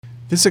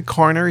This is a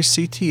coronary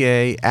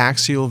CTA,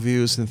 axial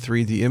views, and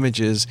 3D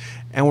images,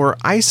 and we're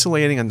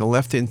isolating on the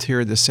left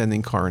anterior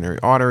descending coronary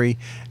artery,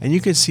 and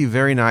you can see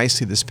very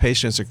nicely this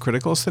patient has a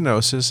critical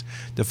stenosis,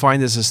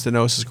 defined as a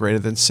stenosis greater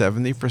than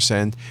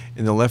 70%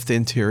 in the left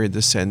anterior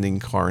descending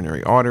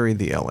coronary artery,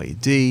 the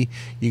LAD.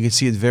 You can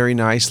see it very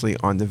nicely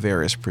on the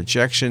various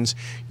projections.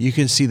 You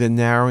can see the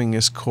narrowing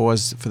is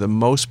caused for the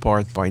most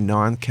part by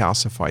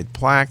non-calcified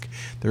plaque.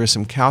 There is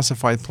some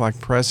calcified plaque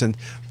present,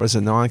 but it's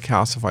a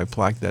non-calcified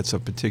plaque that's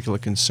of particular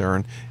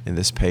concern in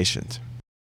this patient.